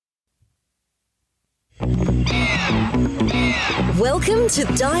Welcome to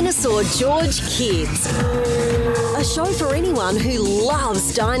Dinosaur George Kids, a show for anyone who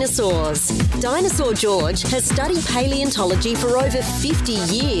loves dinosaurs. Dinosaur George has studied paleontology for over 50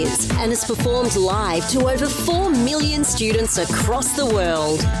 years and has performed live to over 4 million students across the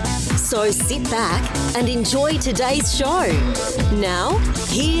world. So sit back and enjoy today's show. Now,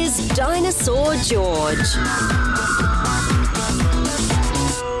 here's Dinosaur George.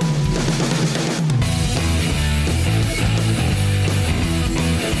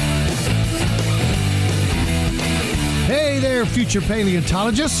 Hey there, future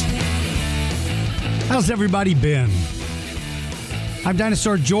paleontologists. How's everybody been? I'm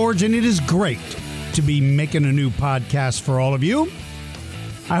Dinosaur George, and it is great to be making a new podcast for all of you.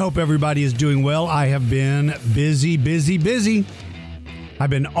 I hope everybody is doing well. I have been busy. I've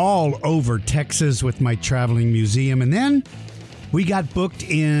been all over Texas with my traveling museum, and then we got booked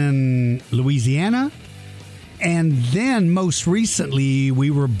in Louisiana, and then most recently we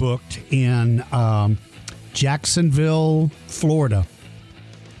were booked in Jacksonville, Florida.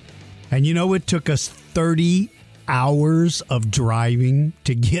 And you know, it took us 30 hours of driving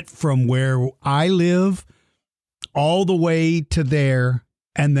to get from where I live all the way to there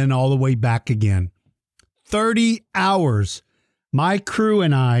and then all the way back again. 30 hours. My crew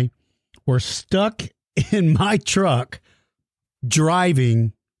and I were stuck in my truck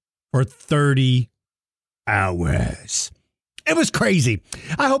driving for 30 hours. It was crazy.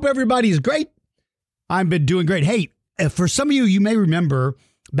 I hope everybody is great. I've been doing great. Hey, for some of you, you may remember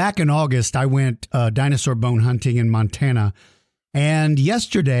back in August, I went dinosaur bone hunting in Montana. And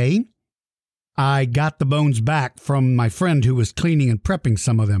yesterday, I got the bones back from my friend who was cleaning and prepping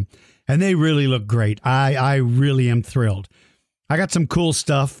some of them. And they really look great. I really am thrilled. I got some cool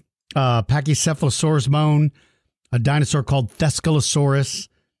stuff. Pachycephalosaurus bone, a dinosaur called Thescelosaurus.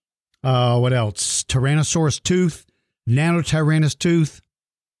 What else? Tyrannosaurus tooth, Nanotyrannus tooth.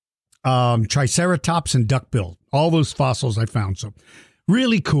 Triceratops and duckbill, all those fossils I found. So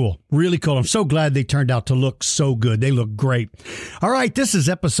really cool. I'm so glad they turned out to look so good. They look great. All right. This is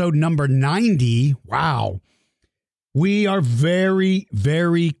episode number 90. Wow. We are very,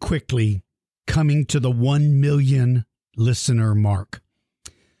 very quickly coming to the 1 million listener mark.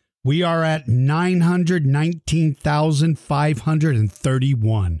 We are at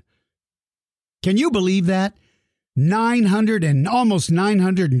 919,531. Can you believe that? 900 and almost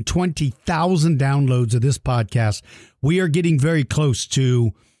 920,000 downloads of this podcast. We are getting very close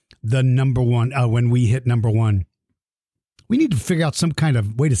to the number one. When we hit number one, we need to figure out some kind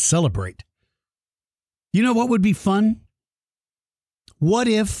of way to celebrate. You know what would be fun? What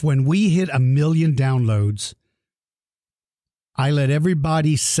if when we hit 1 million downloads, I let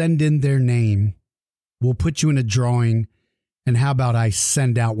everybody send in their name. We'll put you in a drawing. And how about I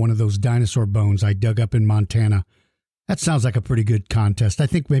send out one of those dinosaur bones I dug up in Montana? That sounds like a pretty good contest. I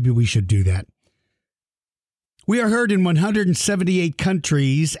think maybe we should do that. We are heard in 178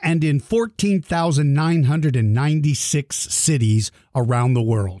 countries and in 14,996 cities around the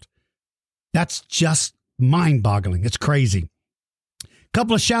world. That's just mind-boggling. It's crazy. A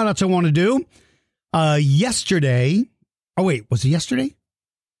couple of shout-outs I want to do. Yesterday. Oh, wait, was it yesterday?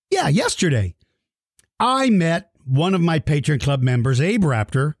 Yeah, yesterday. I met one of my Patreon Club members, Abe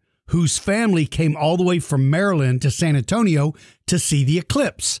Raptor, whose family came all the way from Maryland to San Antonio to see the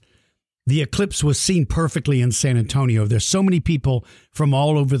eclipse. The eclipse was seen perfectly in San Antonio. There's so many people from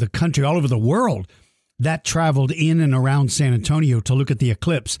all over the country, all over the world, that traveled in and around San Antonio to look at the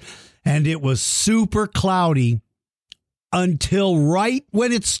eclipse. And it was super cloudy until right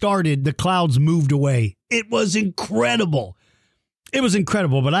when it started, the clouds moved away. It was incredible.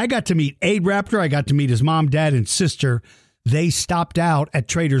 But I got to meet Abe Raptor. I got to meet his mom, dad, and sister. They stopped out at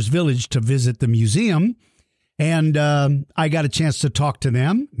Trader's Village to visit the museum, and I got a chance to talk to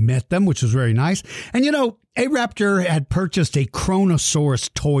them, met them, which was very nice. And, you know, A-Raptor had purchased a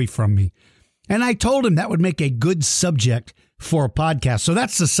Kronosaurus toy from me, and I told him that would make a good subject for a podcast. So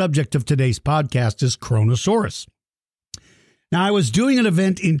that's the subject of today's podcast is Kronosaurus. Now, I was doing an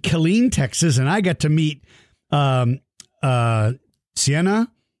event in Killeen, Texas, and I got to meet Sienna,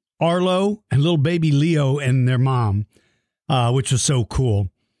 Arlo, and little baby Leo and their mom. Which was so cool.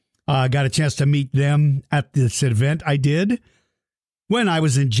 Got a chance to meet them at this event I did. When I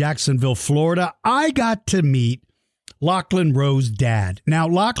was in Jacksonville, Florida, I got to meet Lachlan Rowe's dad. Now,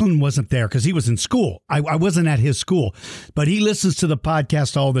 Lachlan wasn't there because he was in school. I wasn't at his school, but he listens to the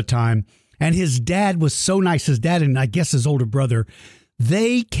podcast all the time. And his dad was so nice. His dad and I guess his older brother,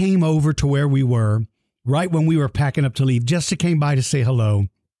 they came over to where we were right when we were packing up to leave. Jessica came by to say hello.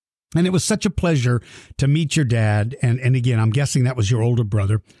 And it was such a pleasure to meet your dad. And again, I'm guessing that was your older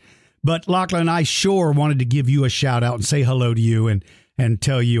brother. But Lachlan, I sure wanted to give you a shout out and say hello to you and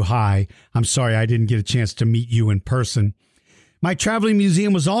tell you hi. I'm sorry I didn't get a chance to meet you in person. My traveling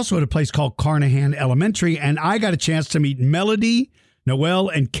museum was also at a place called Carnahan Elementary, and I got a chance to meet Melody, Noelle,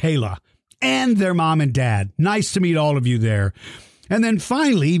 and Kayla, and their mom and dad. Nice to meet all of you there. And then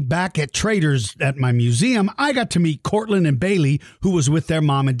finally, back at Traders at my museum, I got to meet Cortland and Bailey, who was with their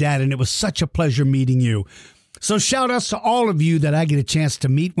mom and dad, and it was such a pleasure meeting you. So shout outs to all of you that I get a chance to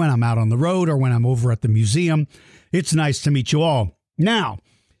meet when I'm out on the road or when I'm over at the museum. It's nice to meet you all. Now,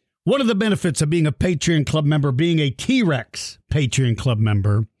 one of the benefits of being a Patreon Club member, being a T-Rex Patreon Club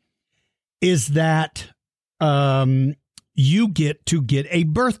member, is that you get to get a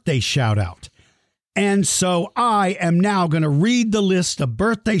birthday shout out. And so I am now going to read the list of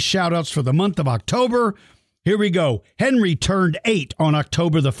birthday shout outs for the month of October. Here we go. Henry turned 8 on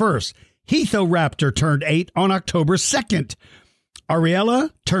October the 1st. Heathoraptor turned 8 on October 2nd.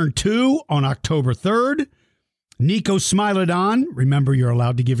 Ariella turned 2 on October 3rd. Nico Smilodon, remember you're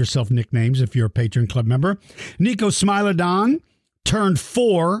allowed to give yourself nicknames if you're a Patreon Club member. Nico Smilodon turned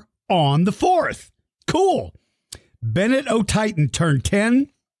 4 on the 4th. Cool. Bennett O'Titan turned 10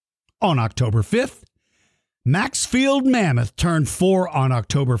 on October 5th. Maxfield Mammoth turned 4 on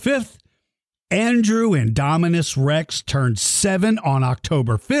October 5th. Andrew Indominus Rex turned 7 on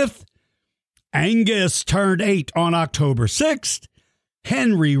October 5th. Angus turned 8 on October 6th.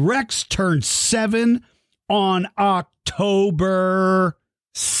 Henry Rex turned 7 on October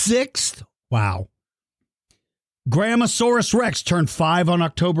 6th. Wow. Gramosaurus Rex turned 5 on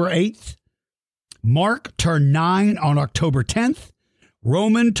October 8th. Mark turned 9 on October 10th.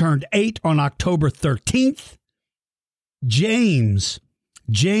 Roman turned 8 on October 13th. James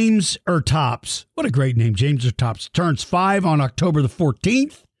Ertops, what a great name, James Ertops, turns 5 on October the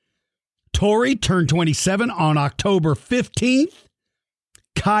 14th. Tori turned 27 on October 15th.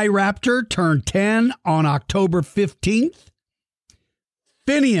 Kai Raptor turned 10 on October 15th.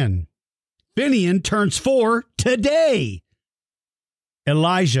 Finian turns 4 today.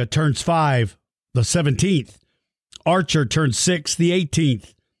 Elijah turns 5 the 17th. Archer turns 6 the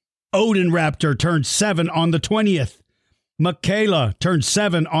 18th. Odin Raptor turns 7 on the 20th. Michaela turns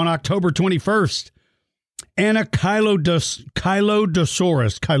 7 on October 21st. Anna Kylodosaurus,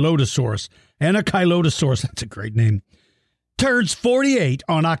 Anna Kylodosaurus, that's a great name, turns 48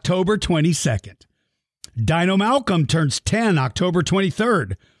 on October 22nd. Dino Malcolm turns 10 October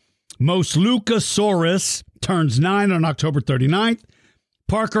 23rd. Most Lucasaurus turns 9 on October 39th.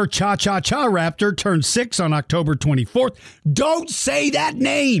 Parker Cha-Cha-Cha Raptor turns 6 on October 24th. Don't say that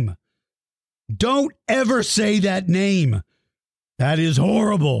name. Don't ever say that name. That is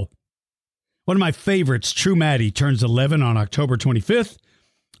horrible. One of my favorites, True Maddie, turns 11 on October 25th.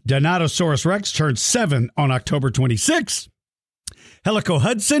 Dinosaurus Rex turns 7 on October 26th. Helico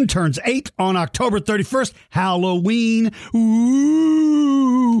Hudson turns 8 on October 31st. Halloween.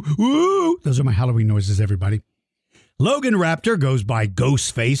 Ooh, ooh. Those are my Halloween noises, everybody. Logan Raptor goes by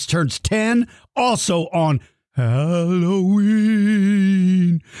Ghostface, turns 10, also on Halloween.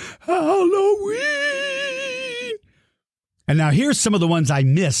 And now here's some of the ones I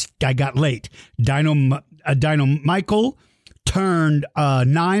missed. I got late. Dino Michael turned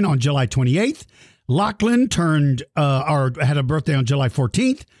 9 on July 28th. Lachlan turned had a birthday on July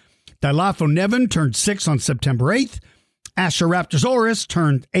 14th. Dilapho Nevin turned 6 on September 8th. Asher Raptosaurus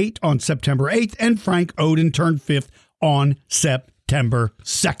turned 8 on September 8th. And Frank Odin turned 5th on September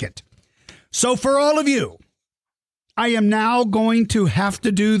 2nd. So for all of you, I am now going to have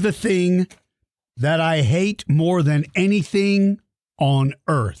to do the thing that I hate more than anything on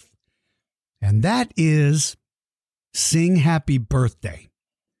earth. And that is sing happy birthday.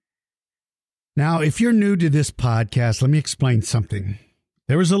 Now, if you're new to this podcast, let me explain something.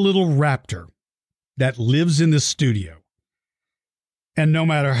 There is a little raptor that lives in the studio. And no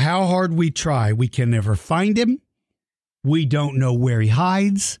matter how hard we try, we can never find him. We don't know where he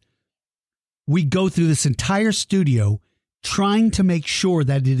hides. We go through this entire studio trying to make sure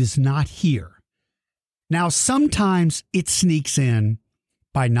that it is not here. Now, sometimes it sneaks in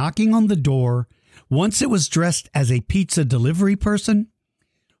by knocking on the door. Once it was dressed as a pizza delivery person.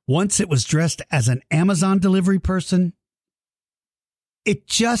 Once it was dressed as an Amazon delivery person. It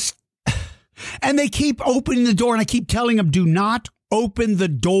just, and they keep opening the door, and I keep telling them, do not open the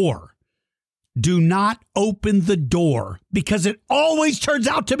door. Do not open the door, because it always turns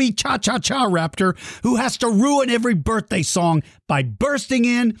out to be Cha-Cha-Cha Raptor, who has to ruin every birthday song by bursting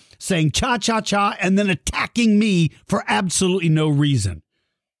in, saying Cha-Cha-Cha, and then attacking me for absolutely no reason.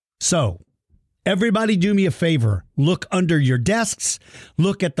 So, everybody do me a favor. Look under your desks.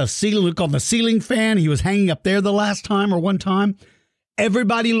 Look at the ceiling. Look on the ceiling fan. He was hanging up there the last time or one time.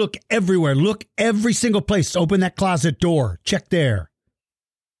 Everybody look everywhere. Look every single place. Open that closet door. Check there.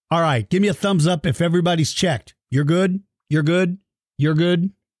 All right. Give me a thumbs up if everybody's checked. You're good? You're good? You're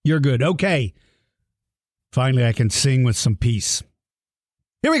good? You're good. Okay. Finally, I can sing with some peace.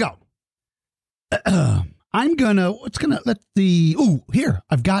 Here we go. I've got a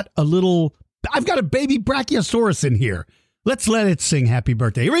baby Brachiosaurus in here. Let's let it sing happy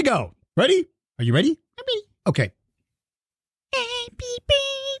birthday. Here we go. Ready? Are you ready? I'm ready. Okay. Happy birthday.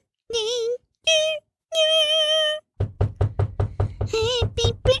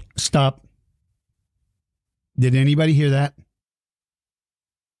 Stop. Did anybody hear that?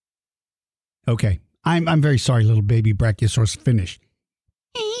 Okay. I'm very sorry, little baby Brachiosaurus. Finish.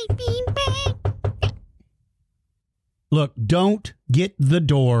 Happy birthday. Look, don't get the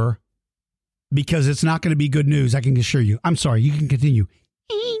door because it's not going to be good news. I can assure you. I'm sorry. You can continue.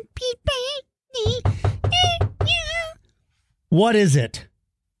 Happy birthday. What is it?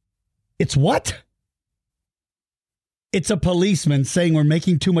 It's what? It's a policeman saying we're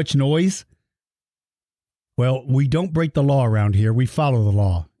making too much noise. Well, we don't break the law around here. We follow the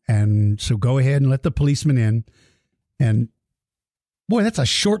law. And so go ahead and let the policeman in. And boy, that's a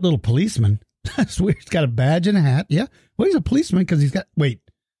short little policeman. That's weird. He's got a badge and a hat. Yeah. Well, he's a policeman because he's got, wait,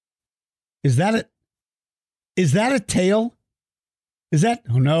 is that a tail? Is that,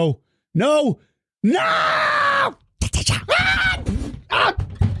 oh no, no, no!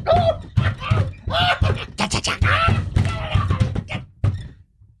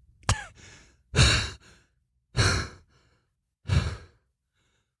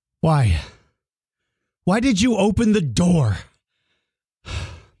 Why? Why did you open the door?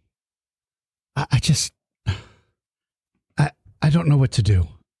 I don't know what to do.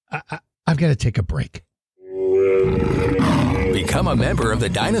 I've got to take a break. Become a member of the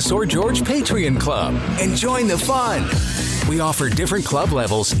Dinosaur George Patreon Club and join the fun. We offer different club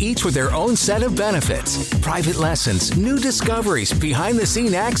levels, each with their own set of benefits. Private lessons, new discoveries,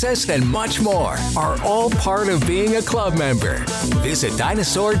 behind-the-scene access, and much more are all part of being a club member. Visit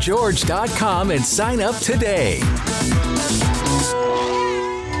dinosaurgeorge.com and sign up today.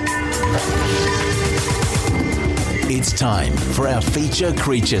 It's time for our Feature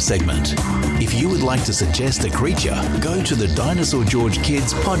Creature segment. If you would like to suggest a creature, go to the Dinosaur George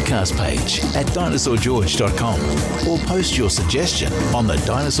Kids podcast page at dinosaurgeorge.com or post your suggestion on the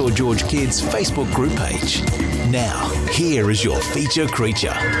Dinosaur George Kids Facebook group page. Now, here is your Feature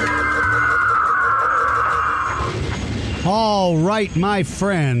Creature. All right, my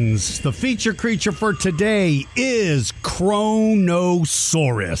friends, the feature creature for today is Kronosaurus.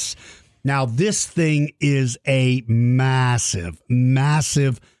 Now, this thing is a massive,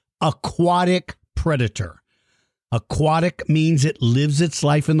 massive aquatic predator. Aquatic means it lives its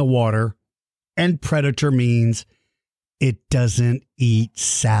life in the water, and predator means it doesn't eat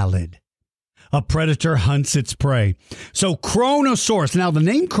salad. A predator hunts its prey. So Kronosaurus, now the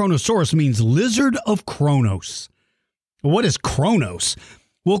name Kronosaurus means lizard of Kronos. What is Kronos?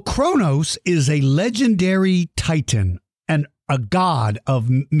 Well, Kronos is a legendary titan and a god of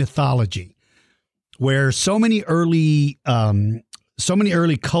mythology, where so many early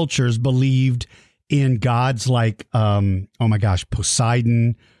cultures believed in gods like, oh my gosh,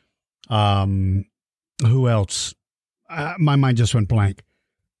 Poseidon. Who else? My mind just went blank.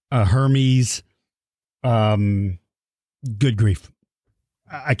 Hermes. Good grief.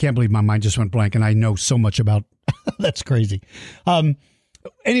 I can't believe my mind just went blank, and I know so much about. That's crazy.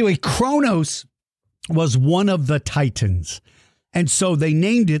 Anyway, Kronos was one of the titans. And so they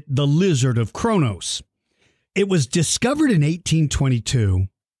named it the Lizard of Kronos. It was discovered in 1822,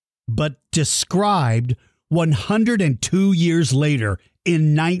 but described 102 years later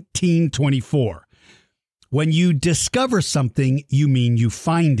in 1924. When you discover something, you mean you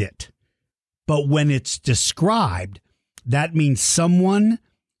find it. But when it's described, that means someone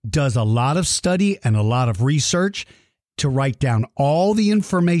does a lot of study and a lot of research to write down all the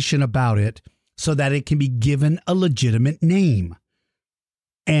information about it so that it can be given a legitimate name.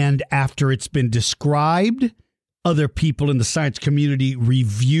 And after it's been described, other people in the science community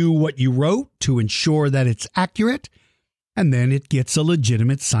review what you wrote to ensure that it's accurate, and then it gets a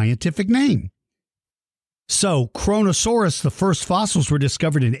legitimate scientific name. So Kronosaurus, the first fossils were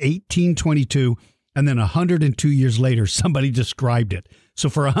discovered in 1822, and then 102 years later, somebody described it. So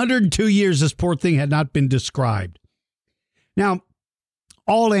for 102 years, this poor thing had not been described. Now,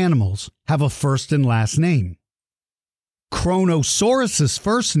 all animals have a first and last name. Kronosaurus's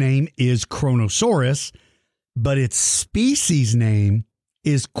first name is Kronosaurus, but its species name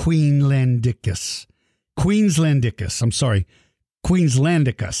is Queenslandicus. Queenslandicus.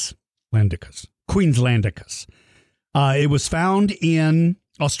 It was found in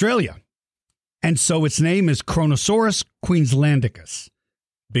Australia. And so its name is Kronosaurus queenslandicus.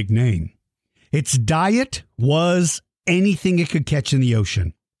 Big name. Its diet was anything it could catch in the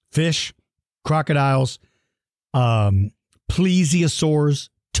ocean. Fish, crocodiles, plesiosaurs,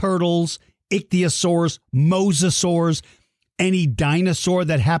 turtles, ichthyosaurs, mosasaurs, any dinosaur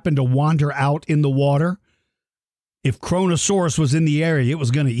that happened to wander out in the water. If Kronosaurus was in the area, it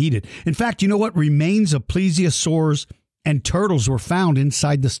was going to eat it. In fact, you know what? Remains of plesiosaurs and turtles were found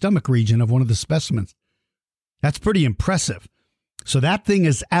inside the stomach region of one of the specimens. That's pretty impressive. So that thing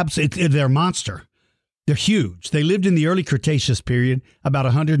is absolutely, they're a monster. They're huge. They lived in the early Cretaceous period, about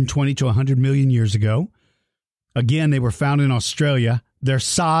 120 to 100 million years ago. Again, they were found in Australia. Their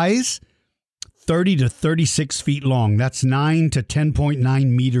size, 30 to 36 feet long. That's 9 to 10.9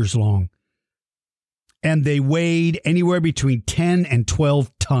 meters long. And they weighed anywhere between 10 and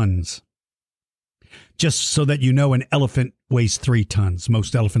 12 tons. Just so that you know, an elephant weighs 3 tons.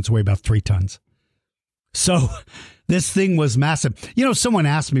 Most elephants weigh about 3 tons. So this thing was massive. You know, someone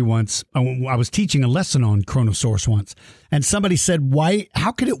asked me once, I was teaching a lesson on Kronosaurus once, and somebody said,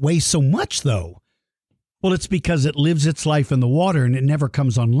 how could it weigh so much though? Well, it's because it lives its life in the water and it never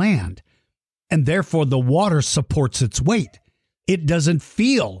comes on land. And therefore the water supports its weight. It doesn't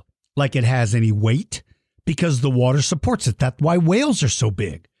feel like it has any weight because the water supports it. That's why whales are so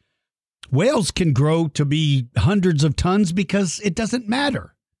big. Whales can grow to be hundreds of tons because it doesn't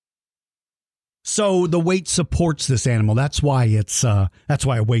matter. So the weight supports this animal. That's why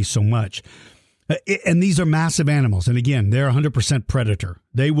it weighs so much. And these are massive animals. And again, they're 100% predator.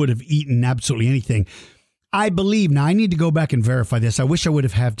 They would have eaten absolutely anything. I believe, now I need to go back and verify this. I wish I would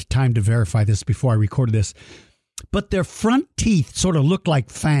have had time to verify this before I recorded this. But their front teeth sort of look like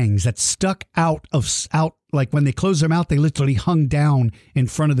fangs that stuck out, like when they closed their mouth, they literally hung down in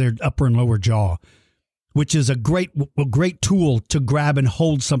front of their upper and lower jaw, which is a great tool to grab and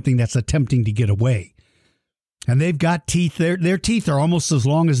hold something that's attempting to get away. And they've got teeth. Their teeth are almost as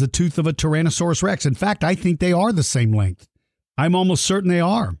long as the tooth of a Tyrannosaurus Rex. In fact, I think they are the same length. I'm almost certain they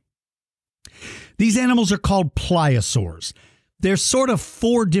are. These animals are called pliosaurs. There's sort of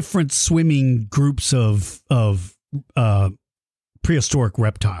 4 different swimming groups of prehistoric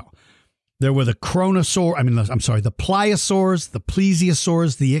reptile. There were the the pliosaurs, the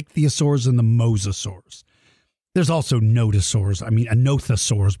plesiosaurs, the ichthyosaurs, and the mosasaurs. There's also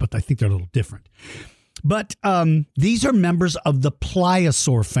anothosaurs, but I think they're a little different. But these are members of the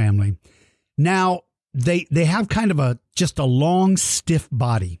pliosaur family. Now, they have kind of just a long, stiff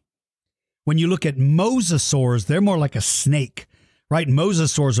body. When you look at mosasaurs, they're more like a snake, right?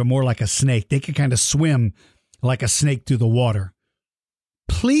 Mosasaurs are more like a snake. They can kind of swim like a snake through the water.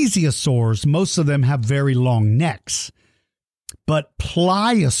 Plesiosaurs, most of them have very long necks. But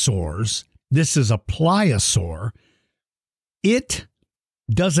pliosaurs, this is a pliosaur, it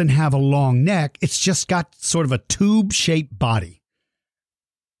doesn't have a long neck. It's just got sort of a tube-shaped body.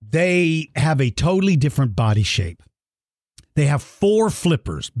 They have a totally different body shape. They have 4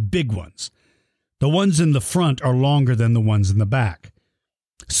 flippers, big ones. The ones in the front are longer than the ones in the back.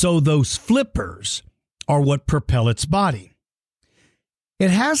 So those flippers are what propel its body.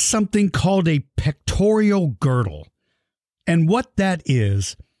 It has something called a pectoral girdle. And what that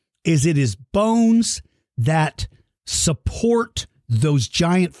is it is bones that support those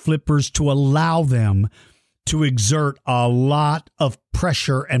giant flippers to allow them to exert a lot of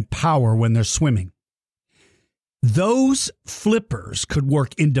pressure and power when they're swimming. Those flippers could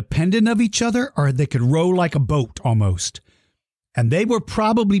work independent of each other, or they could row like a boat almost. And they were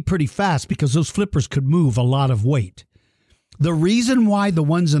probably pretty fast because those flippers could move a lot of weight. The reason why the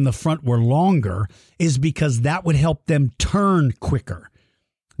ones in the front were longer is because that would help them turn quicker.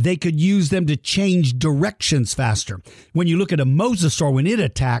 They could use them to change directions faster. When you look at a mosasaur, when it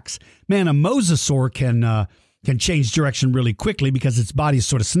attacks, man, a mosasaur can change direction really quickly because its body is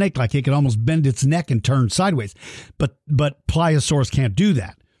sort of snake-like. It can almost bend its neck and turn sideways. But pliosaurs can't do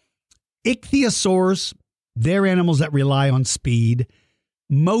that. Ichthyosaurs, they're animals that rely on speed.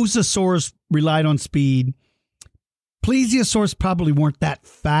 Mosasaurs relied on speed. Plesiosaurs probably weren't that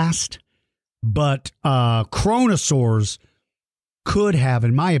fast, but Kronosaurs could have,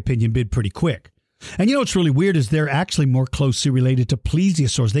 in my opinion, been pretty quick. And you know what's really weird is they're actually more closely related to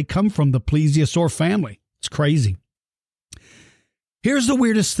plesiosaurs. They come from the plesiosaur family. It's crazy. Here's the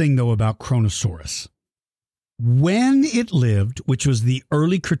weirdest thing, though, about Kronosaurus. When it lived, which was the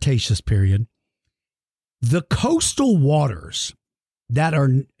early Cretaceous period, the coastal waters that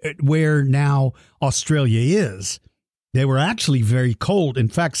are where now Australia is, they were actually very cold. In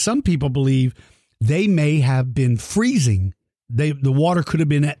fact, some people believe they may have been freezing the water could have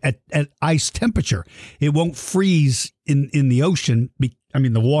been at ice temperature. It won't freeze in the ocean.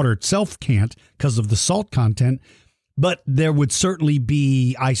 The water itself can't because of the salt content, but there would certainly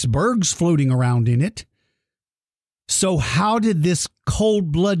be icebergs floating around in it. So how did this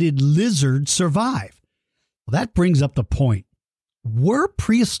cold-blooded lizard survive? Well, that brings up the point. Were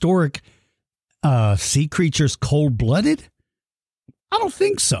prehistoric sea creatures cold-blooded? I don't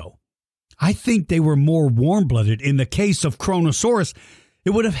think so. I think they were more warm-blooded. In the case of Kronosaurus,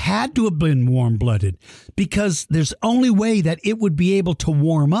 it would have had to have been warm-blooded because there's only way that it would be able to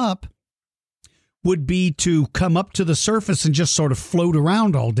warm up would be to come up to the surface and just sort of float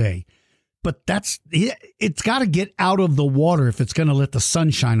around all day. But it's got to get out of the water if it's going to let the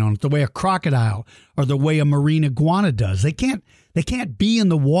sun shine on it, the way a crocodile or the way a marine iguana does. They can't be in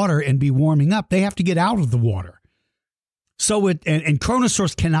the water and be warming up. They have to get out of the water. So and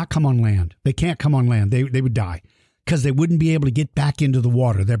Kronosaurus cannot come on land. They can't come on land. They would die because they wouldn't be able to get back into the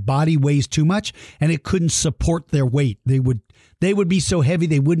water. Their body weighs too much and it couldn't support their weight. They would be so heavy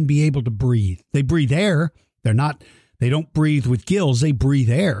they wouldn't be able to breathe. They breathe air. They don't breathe with gills. They breathe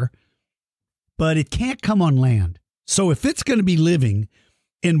air. But it can't come on land. So if it's going to be living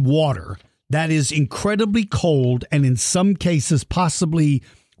in water that is incredibly cold and in some cases possibly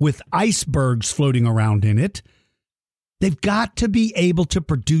with icebergs floating around in it, they've got to be able to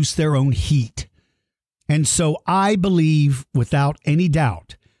produce their own heat. And so I believe without any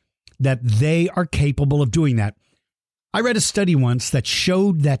doubt that they are capable of doing that. I read a study once that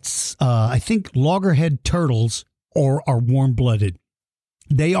showed that I think loggerhead turtles are warm-blooded.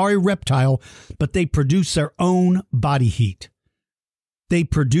 They are a reptile, but they produce their own body heat. They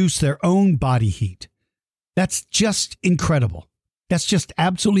produce their own body heat. That's just incredible. That's just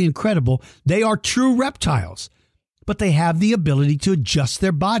absolutely incredible. They are true reptiles, but they have the ability to adjust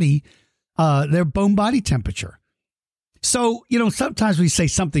their body, their bone body temperature. So, sometimes we say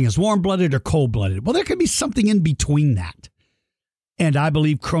something is warm-blooded or cold-blooded. Well, there could be something in between that. And I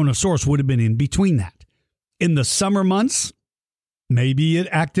believe Kronosaurus would have been in between that. In the summer months, maybe it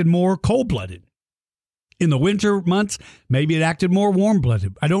acted more cold-blooded. In the winter months, maybe it acted more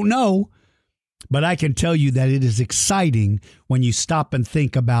warm-blooded. I don't know, but I can tell you that it is exciting when you stop and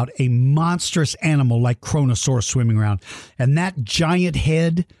think about a monstrous animal like Kronosaurus swimming around. And that giant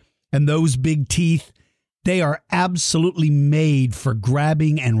head and those big teeth, they are absolutely made for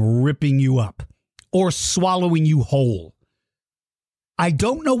grabbing and ripping you up or swallowing you whole. I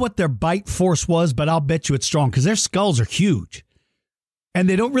don't know what their bite force was, but I'll bet you it's strong because their skulls are huge. And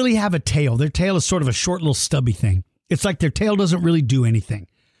they don't really have a tail. Their tail is sort of a short little stubby thing. It's like their tail doesn't really do anything.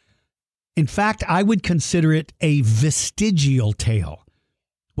 In fact, I would consider it a vestigial tail.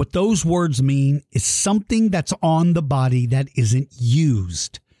 What those words mean is something that's on the body that isn't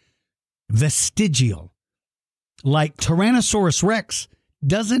used. Vestigial. Like Tyrannosaurus Rex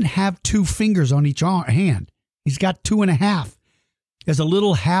doesn't have 2 fingers on each hand. He's got 2.5. There's a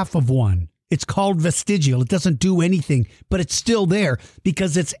little half of one. It's called vestigial. It doesn't do anything, but it's still there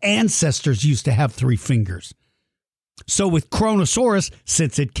because its ancestors used to have 3 fingers. So with Kronosaurus,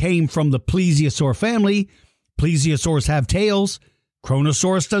 since it came from the plesiosaur family, plesiosaurs have tails.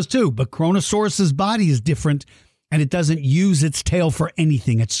 Kronosaurus does too, but Kronosaurus's body is different and it doesn't use its tail for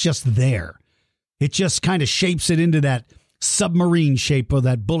anything. It's just there. It just kind of shapes it into that submarine shape or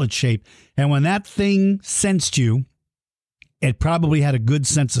that bullet shape. And when that thing sensed you, it probably had a good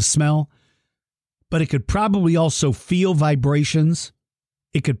sense of smell. But it could probably also feel vibrations.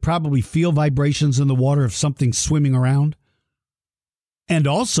 It could probably feel vibrations in the water of something swimming around. And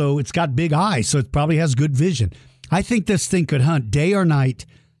also, it's got big eyes, so it probably has good vision. I think this thing could hunt day or night,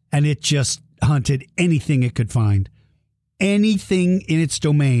 and it just hunted anything it could find. Anything in its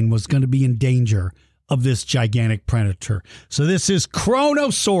domain was going to be in danger of this gigantic predator. So this is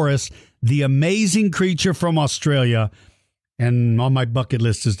Kronosaurus, the amazing creature from Australia. And on my bucket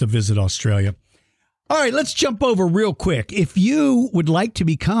list is to visit Australia. All right, let's jump over real quick. If you would like to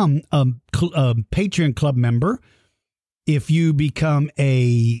become a Patreon Club member, if you become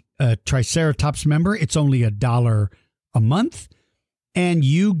a Triceratops member, it's only $1 a month, and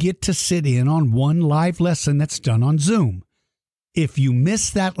you get to sit in on one live lesson that's done on Zoom. If you miss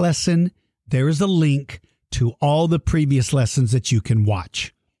that lesson, there is a link to all the previous lessons that you can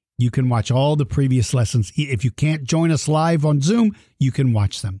watch. You can watch all the previous lessons. If you can't join us live on Zoom, you can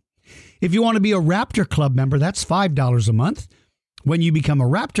watch them. If you want to be a Raptor Club member, that's $5 a month. When you become a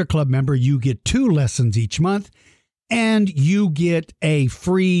Raptor Club member, you get 2 lessons each month, and you get a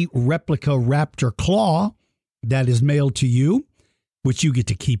free replica Raptor claw that is mailed to you, which you get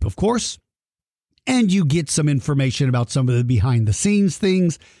to keep, of course. And you get some information about some of the behind-the-scenes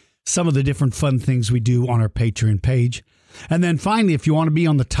things, some of the different fun things we do on our Patreon page. And then finally, if you want to be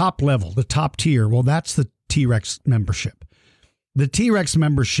on the top level, the top tier, well, that's the T-Rex membership. The T-Rex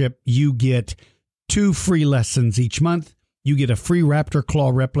membership, you get 2 free lessons each month. You get a free raptor claw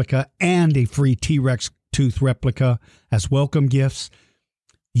replica and a free T-Rex tooth replica as welcome gifts.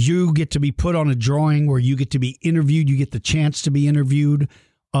 You get to be put on a drawing where you get to be interviewed. You get the chance to be interviewed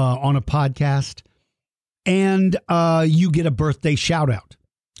on a podcast. And you get a birthday shout out.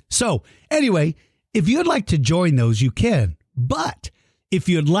 So anyway, if you'd like to join those, you can. But if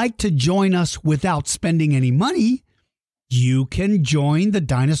you'd like to join us without spending any money, you can join the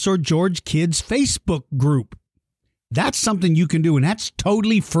Dinosaur George Kids Facebook group. That's something you can do, and that's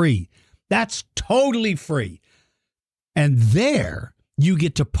totally free. That's totally free. And there you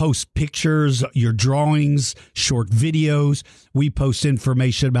get to post pictures, your drawings, short videos. We post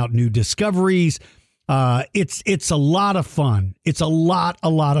information about new discoveries. It's a lot of fun. It's a lot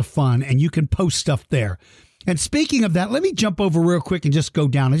of fun, and you can post stuff there. And speaking of that, let me jump over real quick and just go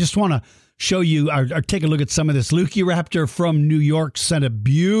down. I just want to show you or take a look at some of this. Lukey Raptor from New York sent a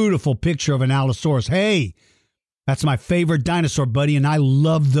beautiful picture of an Allosaurus. Hey, that's my favorite dinosaur, buddy, and I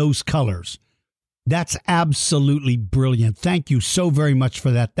love those colors. That's absolutely brilliant. Thank you so very much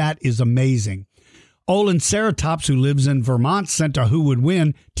for that. That is amazing. Olin Ceratops, who lives in Vermont, sent a who would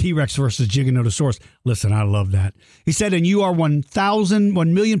win, T-Rex versus Giganotosaurus. Listen, I love that. He said, and you are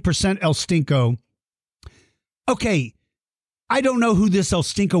 1,000,000% El Stinko. Okay, I don't know who this El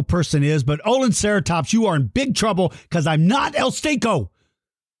Stinko person is, but Olin Ceratops, you are in big trouble because I'm not El Stinko.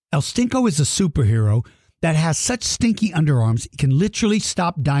 El Stinko is a superhero that has such stinky underarms, he can literally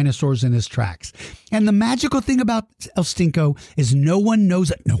stop dinosaurs in his tracks. And the magical thing about El Stinko is no one knows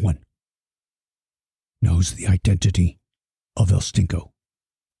it. No one knows the identity of El Stinko.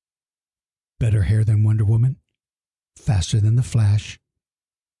 Better hair than Wonder Woman, faster than the Flash,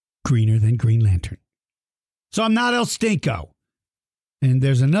 greener than Green Lantern. So I'm not El Stinko. And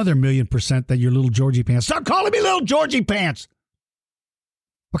there's another 1,000,000% that you're little Georgie Pants. Stop calling me little Georgie Pants.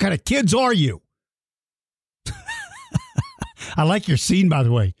 What kind of kids are you? I like your scene, by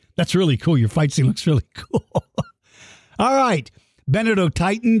the way. That's really cool. Your fight scene looks really cool. All right. Benito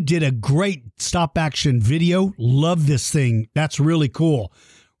Titan did a great stop action video. Love this thing. That's really cool.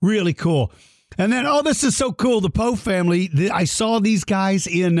 Really cool. And then, oh, this is so cool. The Poe family. I saw these guys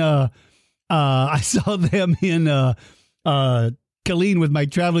in, I saw them in Killeen with my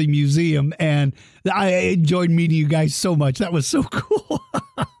traveling museum, and I enjoyed meeting you guys so much. That was so cool.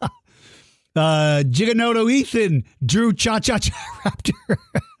 Giganoto Ethan, Drew Cha-Cha-Cha Raptor.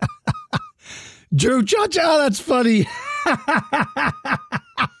 Drew Cha-Cha, that's funny.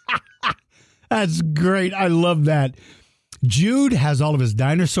 That's great. I love that. Jude has all of his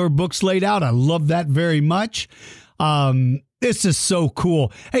dinosaur books laid out. I love that very much. This is so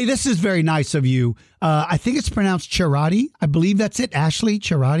cool. Hey, this is very nice of you. I think it's pronounced Charati. I believe that's it. Ashley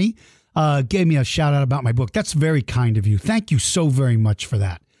Charati gave me a shout out about my book. That's very kind of you. Thank you so very much for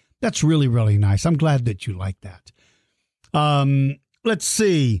that. That's really, really nice. I'm glad that you like that. Let's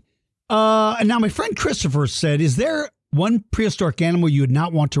see. And now my friend Christopher said, is there one prehistoric animal you would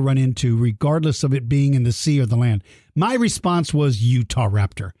not want to run into, regardless of it being in the sea or the land? My response was Utah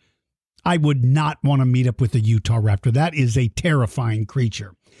raptor. I would not want to meet up with a Utah raptor. That is a terrifying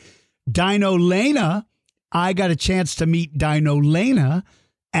creature. Dino Lena, I got a chance to meet Dino Lena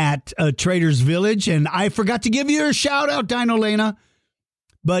at Trader's Village, and I forgot to give you a shout out, Dino Lena.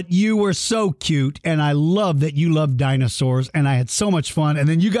 But you were so cute, and I love that you love dinosaurs, and I had so much fun. And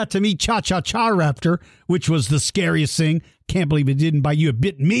then you got to meet Cha-Cha-Cha Raptor, which was the scariest thing. Can't believe it didn't bite you. It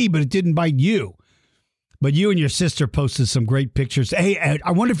bit me, but it didn't bite you. But you and your sister posted some great pictures. Hey, I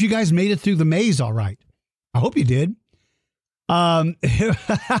wonder if you guys made it through the maze all right. I hope you did.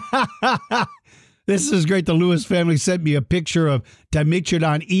 This is great. The Lewis family sent me a picture of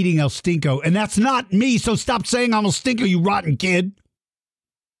Dimetrodon eating El Stinko, and that's not me, so stop saying I'm El Stinko, you rotten kid.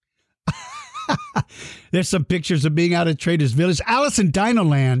 There's some pictures of being out at Trader's Village. Alice in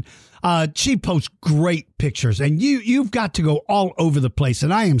Dinoland, she posts great pictures, and you've got to go all over the place,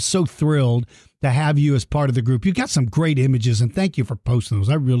 and I am so thrilled to have you as part of the group. You've got some great images, and thank you for posting those.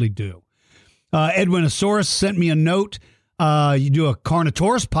 I really do. Edwinosaurus sent me a note. You do a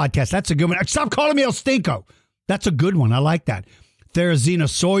Carnotaurus podcast. That's a good one. Stop calling me El Stinko. That's a good one. I like that. Therazina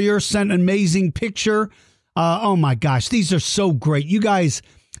Sawyer sent an amazing picture. Oh, my gosh. These are so great. You guys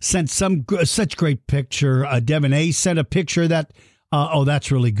sent such great picture. Devin A. sent a picture that,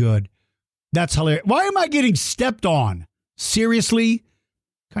 that's really good. That's hilarious. Why am I getting stepped on? Seriously?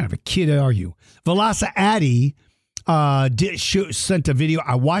 What kind of a kid are you? Velasa Addy sent a video.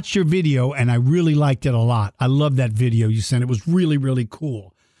 I watched your video, and I really liked it a lot. I love that video you sent. It was really, really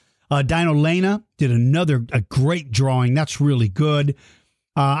cool. Dino Lena did a great drawing. That's really good.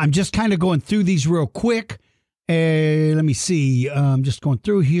 I'm just kind of going through these real quick. Let me see. I'm just going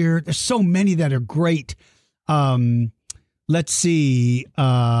through here. There's so many that are great. Let's see.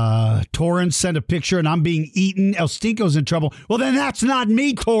 Torin sent a picture and I'm being eaten. El Stinko's in trouble. Well, then that's not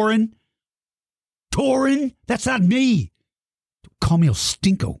me, Torin. Torin, that's not me. Don't call me El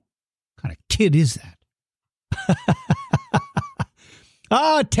Stinko. What kind of kid is that?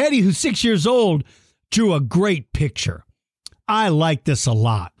 Teddy, who's 6 years old, drew a great picture. I like this a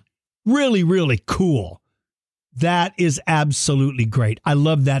lot. Really, really cool. That is absolutely great. I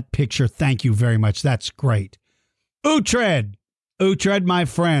love that picture. Thank you very much. That's great. Utred, my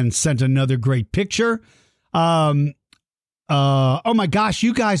friend, sent another great picture. Oh my gosh,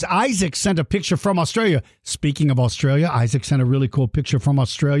 you guys, Isaac sent a picture from Australia. Speaking of Australia, Isaac sent a really cool picture from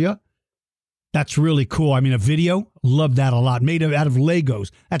Australia. That's really cool. I mean, a video. Love that a lot. Made out of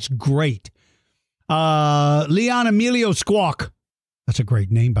Legos. That's great. Leon Emilio Squawk. That's a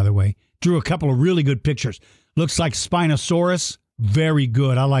great name, by the way. Drew a couple of really good pictures. Looks like Spinosaurus. Very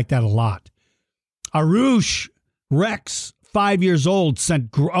good. I like that a lot. Arush Rex, 5 years old, sent,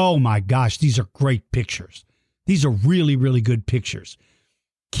 oh my gosh, these are great pictures. These are really, really good pictures.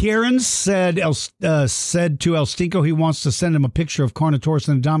 Kieran said to El Stinko he wants to send him a picture of Kronosaurus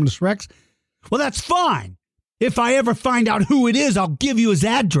and Indominus Rex. Well, that's fine. If I ever find out who it is, I'll give you his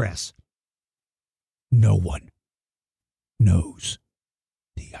address. No one knows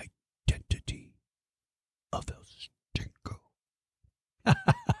the identity of El Stinko.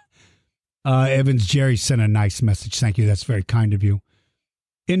 Evans Jerry sent a nice message. Thank you. That's very kind of you.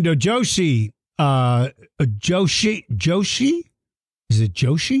 Indo Joshi. Joshi? Is it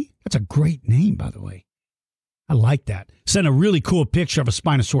Joshi? That's a great name, by the way. I like that. Sent a really cool picture of a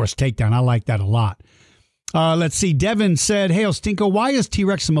Spinosaurus takedown. I like that a lot. Let's see. Devin said, hey, El Stinko, why is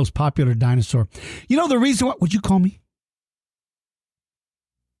T-Rex the most popular dinosaur? You know the reason why? What'd you call me?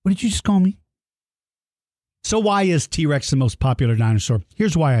 What did you just call me? So why is T-Rex the most popular dinosaur?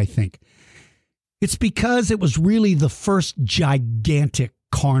 Here's why I think. It's because it was really the first gigantic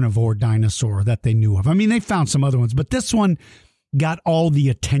carnivore dinosaur that they knew of. I mean, they found some other ones, but this one got all the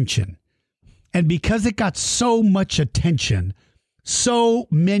attention. And because it got so much attention, so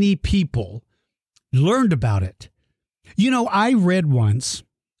many people learned about it. You know, I read once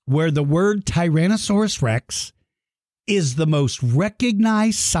where the word Tyrannosaurus Rex is the most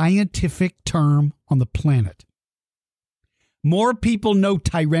recognized scientific term on the planet. More people know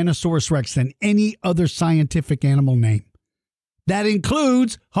Tyrannosaurus Rex than any other scientific animal name. That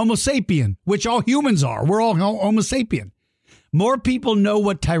includes Homo sapien, which all humans are. We're all Homo sapien. More people know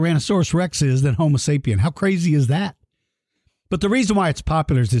what Tyrannosaurus Rex is than Homo sapien. How crazy is that? But the reason why it's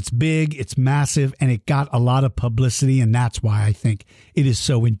popular is it's big, it's massive, and it got a lot of publicity, and that's why I think it is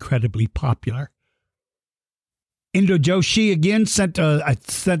so incredibly popular. Indo Joshi again sent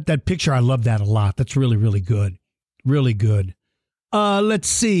that picture. I love that a lot. That's really, really good. Really good. Let's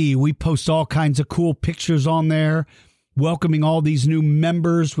see. We post all kinds of cool pictures on there, welcoming all these new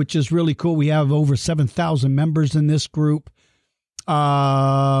members, which is really cool. We have over 7,000 members in this group.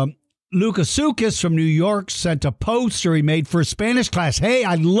 Lucas Sukis from New York sent a poster he made for a Spanish class. Hey,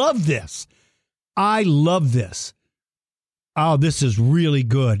 I love this. I love this. Oh, this is really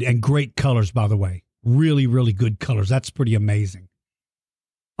good and great colors, by the way. Really, really good colors. That's pretty amazing.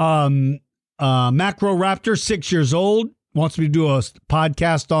 Macro Raptor, 6 years old, wants me to do a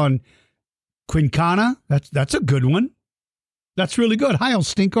podcast on Quincana. That's a good one. That's really good. Hi, El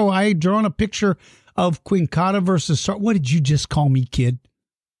Stinko. I drawn a picture of Quincana versus... What did you just call me, kid?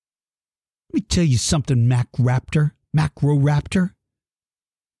 Let me tell you something, Macro Raptor.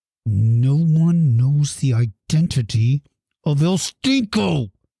 No one knows the identity of El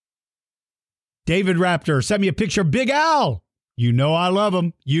Stinko. David Raptor sent me a picture of Big Al. You know I love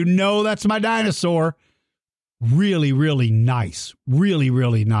him. You know that's my dinosaur. Really, really nice. Really,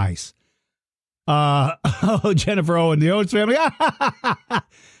 really nice. Jennifer Owen, the Owens family.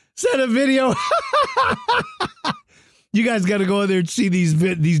 Sent a video. You guys got to go in there and see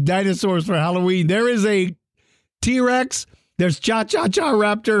these dinosaurs for Halloween. There is a T-Rex. There's Cha-Cha-Cha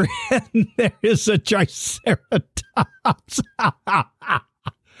Raptor. And there is a Triceratops.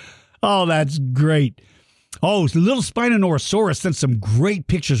 Oh, that's great. Oh, little Spinosaurus sent some great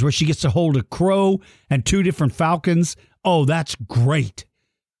pictures where she gets to hold a crow and two different falcons. Oh, that's great.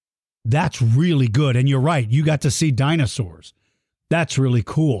 That's really good. And you're right. You got to see dinosaurs. That's really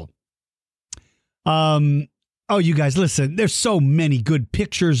cool. Oh, you guys, listen, there's so many good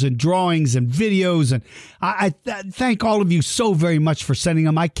pictures and drawings and videos. And I thank all of you so very much for sending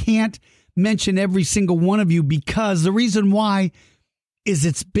them. I can't mention every single one of you because the reason why is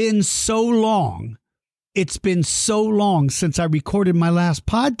it's been so long. It's been so long since I recorded my last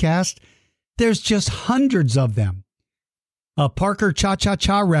podcast. There's just hundreds of them. Parker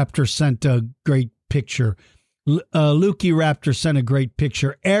Cha-Cha-Cha Raptor sent a great picture. Lukey Raptor sent a great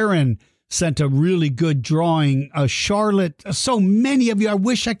picture. Aaron sent a really good drawing. Charlotte, so many of you. I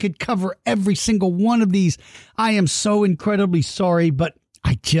wish I could cover every single one of these. I am so incredibly sorry, but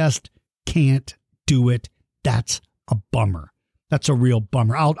I just can't do it. That's a bummer. That's a real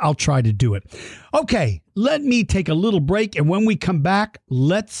bummer. I'll try to do it. Okay, let me take a little break, and when we come back,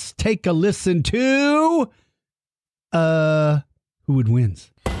 let's take a listen to Who Would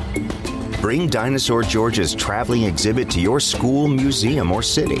Wins. Bring Dinosaur George's traveling exhibit to your school, museum, or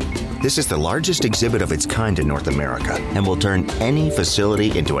city. This is the largest exhibit of its kind in North America and will turn any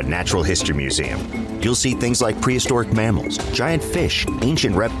facility into a natural history museum. You'll see things like prehistoric mammals, giant fish,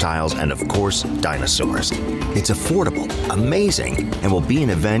 ancient reptiles, and of course, dinosaurs. It's affordable, amazing, and will be an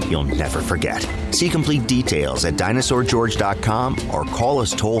event you'll never forget. See complete details at dinosaurgeorge.com or call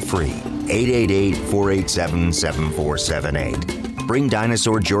us toll-free, 888-487-7478. Bring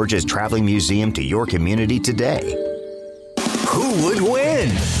Dinosaur George's Traveling Museum to your community today. Who would win?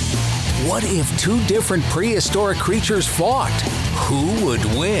 What if two different prehistoric creatures fought? Who would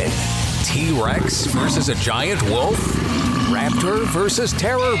win? T-Rex versus a giant wolf? Raptor versus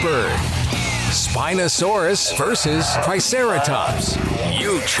terror bird? Spinosaurus versus Triceratops?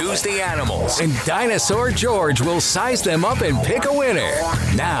 You choose the animals, and Dinosaur George will size them up and pick a winner.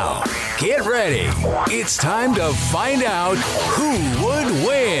 Now, get ready. It's time to find out who would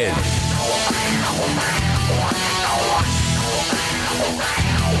win.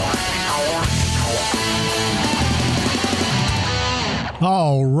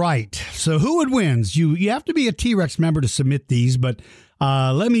 All right. So who would wins? You have to be a T-Rex member to submit these, but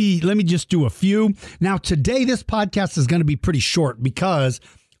let me just do a few. Now, today, this podcast is going to be pretty short because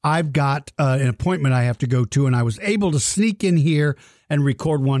I've got an appointment I have to go to, and I was able to sneak in here and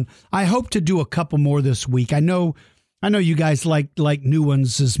record one. I hope to do a couple more this week. I know you guys like new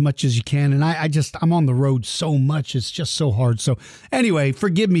ones as much as you can, and I'm on the road so much. It's just so hard. So anyway,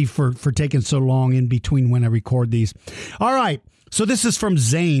 forgive me for taking so long in between when I record these. All right. So this is from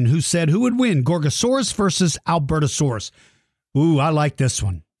Zane, who said, who would win, Gorgosaurus versus Albertosaurus? Ooh, I like this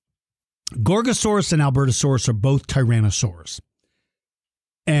one. Gorgosaurus and Albertosaurus are both Tyrannosaurs.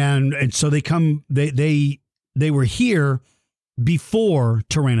 And so they were here before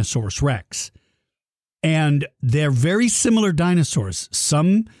Tyrannosaurus Rex. And they're very similar dinosaurs.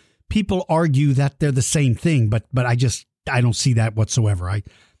 Some people argue that they're the same thing, but I don't see that whatsoever.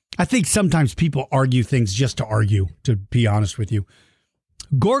 I think sometimes people argue things just to argue, to be honest with you.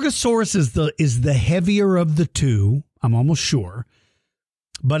 Gorgosaurus is the heavier of the two, I'm almost sure.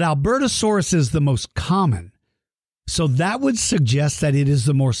 But Albertosaurus is the most common. So that would suggest that it is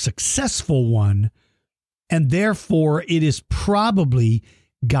the more successful one, and therefore it is probably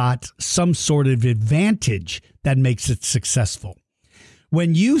got some sort of advantage that makes it successful.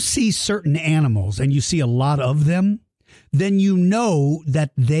 When you see certain animals and you see a lot of them, then you know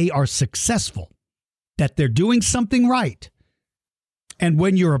that they are successful, that they're doing something right. And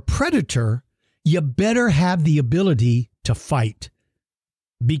when you're a predator, you better have the ability to fight,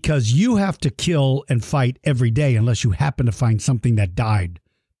 because you have to kill and fight every day unless you happen to find something that died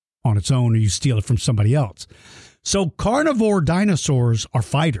on its own or you steal it from somebody else. So carnivore dinosaurs are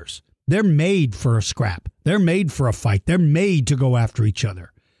fighters. They're made for a scrap. They're made for a fight. They're made to go after each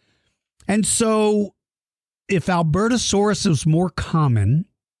other. And so if Albertosaurus is more common,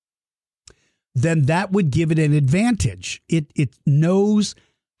 then that would give it an advantage. It knows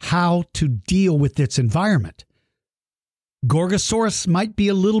how to deal with its environment. Gorgosaurus might be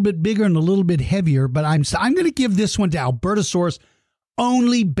a little bit bigger and a little bit heavier, but I'm going to give this one to Albertosaurus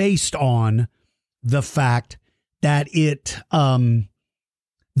only based on the fact that it's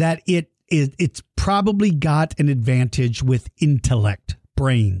probably got an advantage with intellect,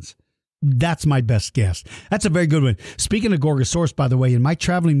 brains. That's my best guess. That's a very good one. Speaking of Gorgosaurus, by the way, in my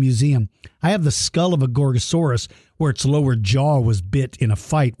traveling museum, I have the skull of a Gorgosaurus where its lower jaw was bit in a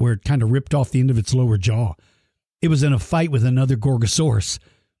fight where it kind of ripped off the end of its lower jaw. It was in a fight with another Gorgosaurus.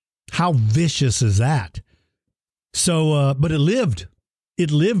 How vicious is that? So, but it lived.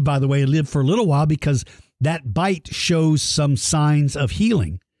 It lived, by the way. It lived for a little while because that bite shows some signs of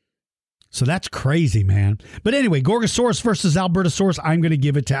healing. So that's crazy, man. But anyway, Gorgosaurus versus Albertosaurus, I'm going to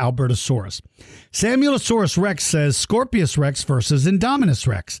give it to Albertosaurus. Samuelosaurus Rex says Scorpius Rex versus Indominus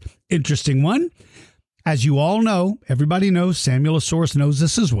Rex. Interesting one. As you all know, everybody knows, Samuelosaurus knows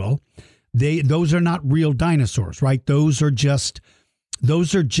this as well. Those are not real dinosaurs, right? Those are just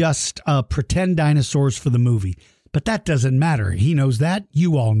pretend dinosaurs for the movie. But that doesn't matter. He knows that.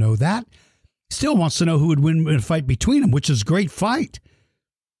 You all know that. Still wants to know who would win in a fight between them, which is a great fight.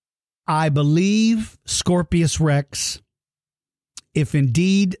 I believe Scorpius Rex, if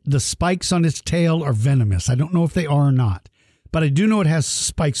indeed the spikes on its tail are venomous. I don't know if they are or not, but I do know it has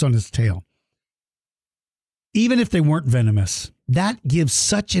spikes on its tail. Even if they weren't venomous, that gives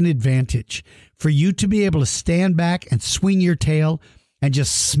such an advantage for you to be able to stand back and swing your tail and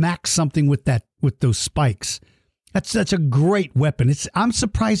just smack something with those spikes. That's a great weapon. I'm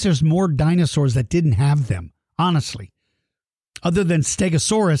surprised there's more dinosaurs that didn't have them, honestly. Other than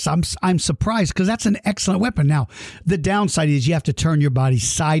Stegosaurus, I'm surprised because that's an excellent weapon. Now, the downside is you have to turn your body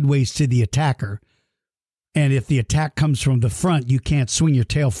sideways to the attacker. And if the attack comes from the front, you can't swing your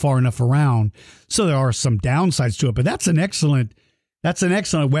tail far enough around. So there are some downsides to it, but that's an excellent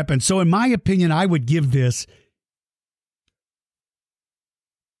weapon. So in my opinion, I would give this.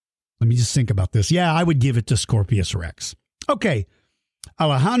 Let me just think about this. Yeah, I would give it to Scorpius Rex. Okay.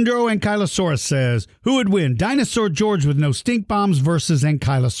 Alejandro Ankylosaurus says, who would win? Dinosaur George with no stink bombs versus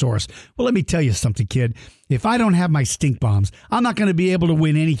Ankylosaurus. Well, let me tell you something, kid. If I don't have my stink bombs, I'm not going to be able to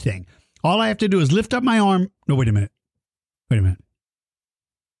win anything. All I have to do is lift up my arm. No, wait a minute.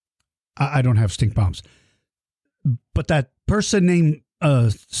 I don't have stink bombs. But that person named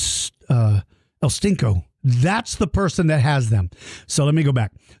El Stinko, that's the person that has them. So let me go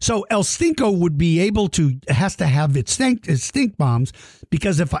back. So El Stinko would be able to, has to have its stink bombs,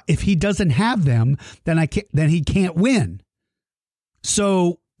 because if he doesn't have them, then he can't win.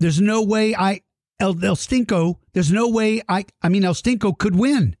 So there's no way El Stinko could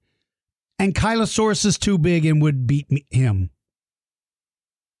win. And Ankylosaurus is too big and would beat him.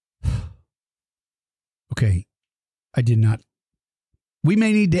 Okay. I did not. We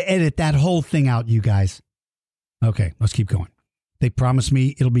may need to edit that whole thing out, you guys. Okay, let's keep going. They promised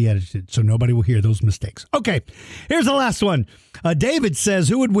me it'll be edited, so nobody will hear those mistakes. Okay, here's the last one. David says,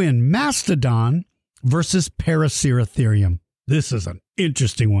 who would win, Mastodon versus Paraceratherium? This is an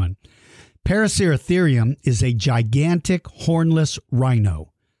interesting one. Paraceratherium is a gigantic hornless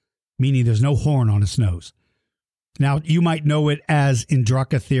rhino, meaning there's no horn on its nose. Now, you might know it as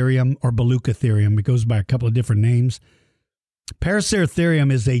Indracotherium or Balucotherium. It goes by a couple of different names.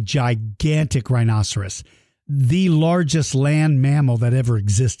 Paraceratherium is a gigantic rhinoceros, the largest land mammal that ever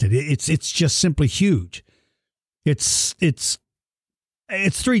existed. It's just simply huge. It's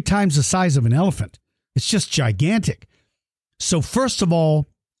 3 times the size of an elephant. It's just gigantic. So first of all,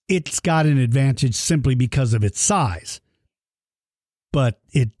 it's got an advantage simply because of its size. But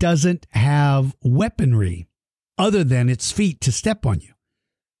it doesn't have weaponry other than its feet to step on you.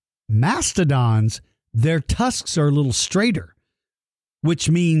 Mastodons, their tusks are a little straighter, which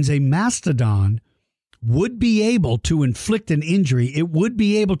means a mastodon would be able to inflict an injury. It would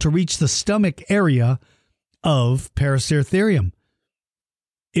be able to reach the stomach area of Paraceratherium.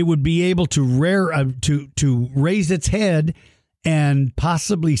 It would be able to raise its head and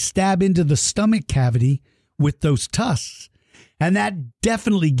possibly stab into the stomach cavity with those tusks. And that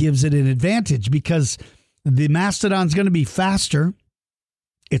definitely gives it an advantage because the mastodon's going to be faster.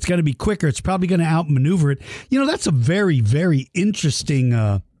 It's going to be quicker. It's probably going to outmaneuver it. You know, that's a very, very interesting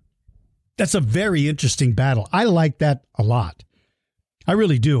battle. I like that a lot. I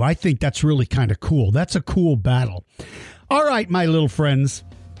really do. I think that's really kind of cool. That's a cool battle. All right, my little friends.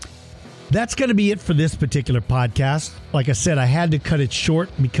 That's going to be it for this particular podcast. Like I said, I had to cut it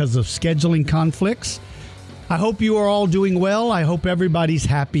short because of scheduling conflicts. I hope you are all doing well. I hope everybody's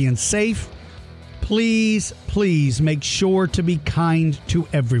happy and safe. Please, please make sure to be kind to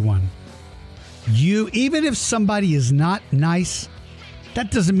everyone. Even if somebody is not nice,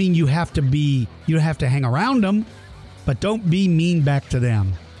 that doesn't mean you have to hang around them, but don't be mean back to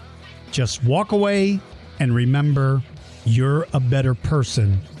them. Just walk away and remember you're a better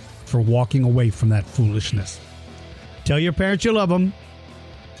person for walking away from that foolishness. Tell your parents you love them.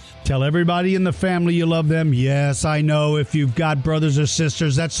 Tell everybody in the family you love them. Yes, I know if you've got brothers or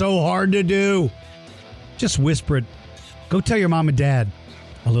sisters, that's so hard to do. Just whisper it. Go tell your mom and dad.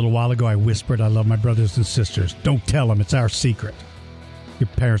 A little while ago, I whispered, I love my brothers and sisters. Don't tell them. It's our secret. Your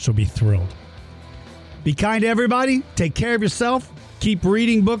parents will be thrilled. Be kind to everybody. Take care of yourself. Keep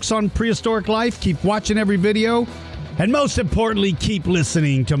reading books on prehistoric life. Keep watching every video. And most importantly, keep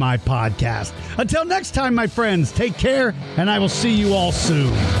listening to my podcast. Until next time, my friends, take care, and I will see you all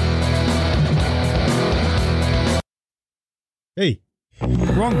soon. Hey,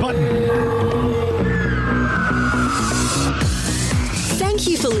 wrong button.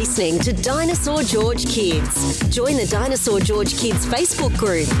 Thank you for listening to Dinosaur George Kids. Join the Dinosaur George Kids Facebook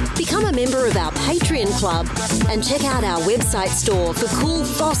group, become a member of our Patreon club, and check out our website store for cool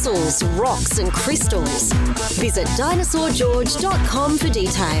fossils, rocks, and crystals. Visit dinosaurgeorge.com for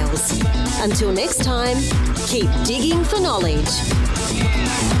details. Until next time, keep digging for knowledge.